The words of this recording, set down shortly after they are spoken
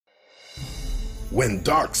When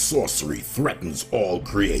dark sorcery threatens all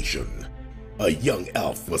creation, a young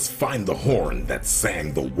elf must find the horn that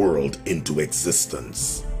sang the world into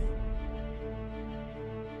existence.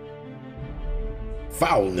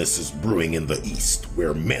 Foulness is brewing in the east,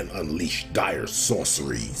 where men unleash dire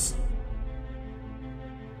sorceries,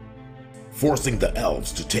 forcing the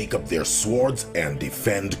elves to take up their swords and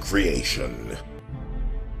defend creation.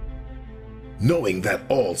 Knowing that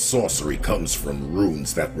all sorcery comes from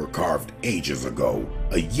runes that were carved ages ago,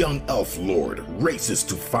 a young elf lord races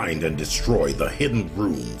to find and destroy the hidden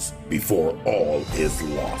runes before all is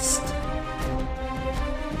lost.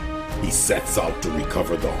 He sets out to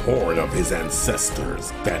recover the horn of his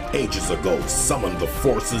ancestors that ages ago summoned the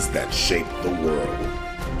forces that shaped the world.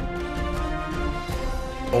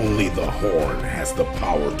 Only the horn has the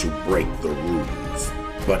power to break the runes.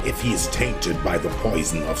 But if he is tainted by the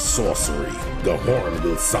poison of sorcery, the horn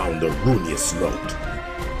will sound a ruinous note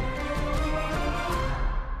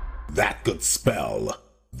that could spell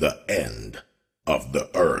the end of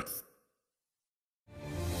the earth.